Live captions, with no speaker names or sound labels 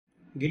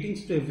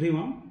Greetings to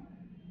everyone.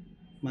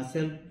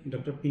 Myself,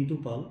 Dr.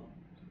 Pintu,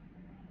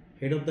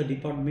 Head of the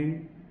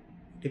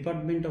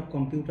Department of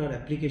Computer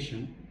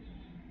Application.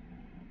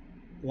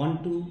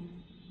 Want to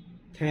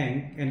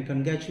thank and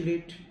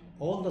congratulate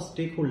all the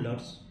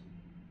stakeholders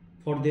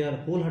for their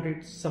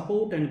wholehearted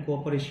support and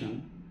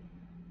cooperation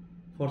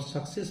for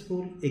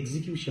successful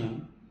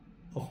execution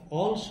of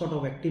all sort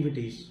of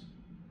activities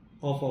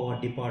of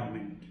our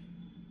department.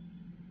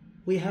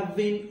 We have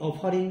been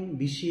offering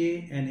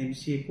BCA and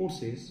MCA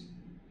courses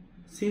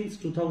since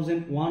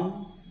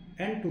 2001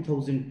 and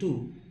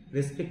 2002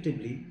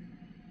 respectively,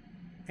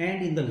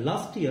 and in the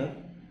last year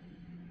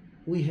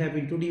we have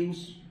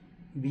introduced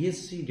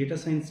BSc Data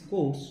Science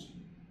course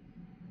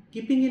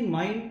keeping in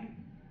mind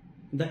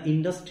the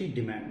industry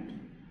demand.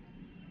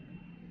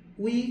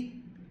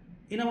 We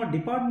in our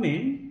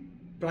department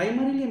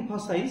primarily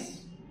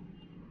emphasize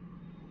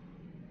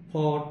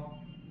for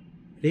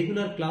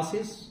regular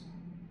classes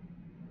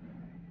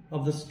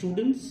of the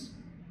students,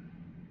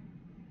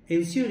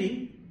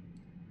 ensuring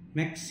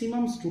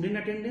maximum student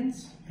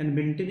attendance and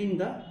maintaining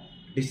the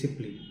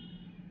discipline.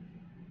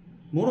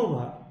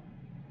 Moreover,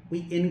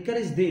 we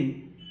encourage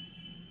them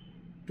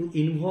to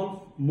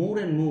involve more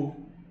and more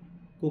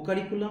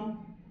co-curriculum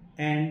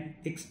and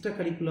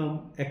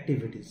extracurriculum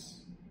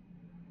activities.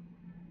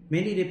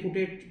 Many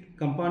reputed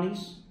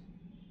companies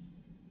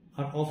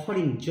are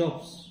offering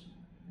jobs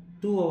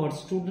to our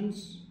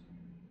students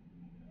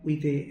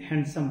with a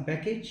handsome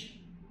package.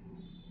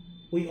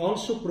 We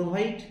also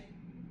provide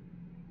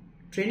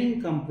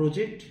training cum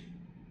project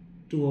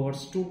to our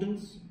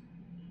students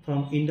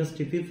from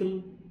industry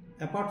people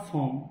apart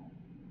from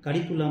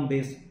curriculum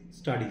based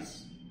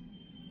studies.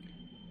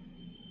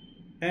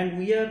 And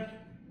we are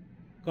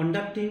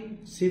conducting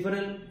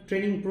several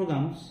training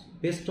programs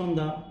based on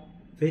the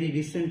very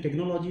recent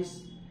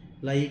technologies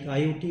like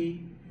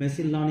IoT,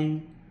 machine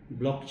learning,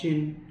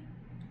 blockchain,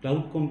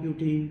 cloud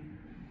computing,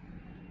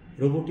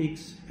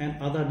 robotics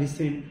and other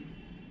recent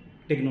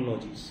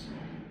technologies.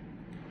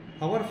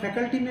 Our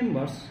faculty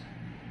members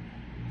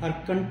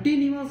are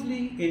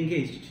continuously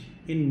engaged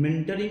in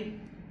mentoring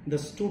the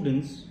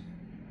students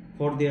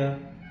for their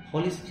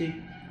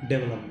holistic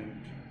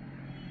development.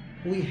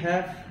 We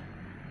have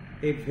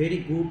a very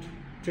good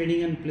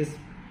training and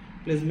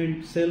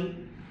placement cell,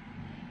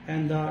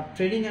 and the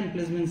training and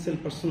placement cell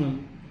personnel,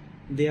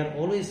 they are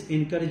always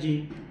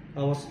encouraging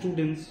our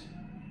students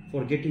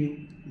for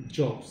getting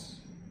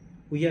jobs.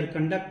 We are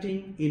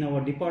conducting in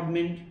our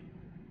department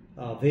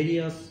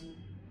various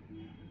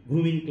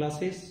grooming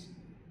classes.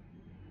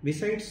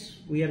 Besides,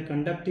 we are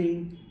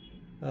conducting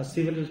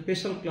several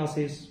special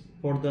classes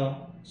for the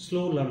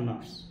slow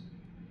learners.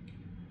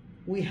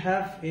 We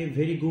have a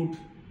very good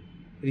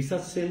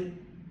research cell,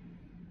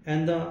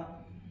 and the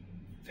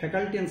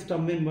faculty and staff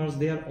members,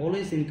 they are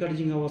always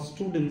encouraging our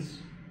students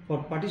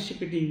for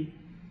participating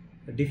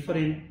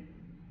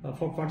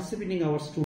our students